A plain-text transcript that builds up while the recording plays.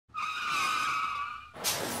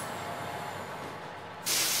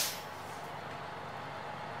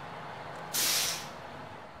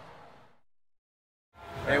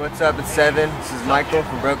What's up? It's 7. This is Michael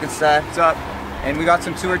from brokeNCYDE. What's up? And we got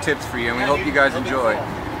some tour tips for you, and we hope you guys enjoy.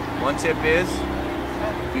 One tip is,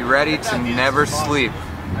 be ready to never sleep.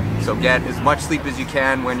 So get as much sleep as you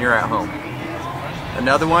can when you're at home.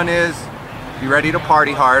 Another one is, be ready to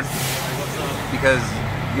party hard, because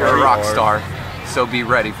you're a rock star, so be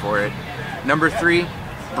ready for it. Number 3,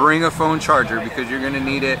 bring a phone charger, because you're gonna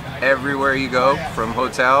need it everywhere you go, from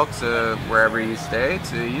hotel to wherever you stay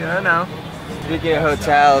to, you know. Speaking of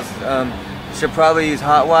hotels, you should probably use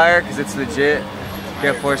Hotwire because it's legit.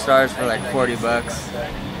 Get 4 stars for like 40 bucks.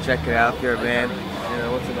 Check it out if you're a band. You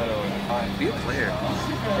know, what's another one? Be a player.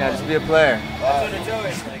 Yeah, just be a player. That's what it's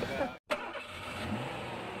always like.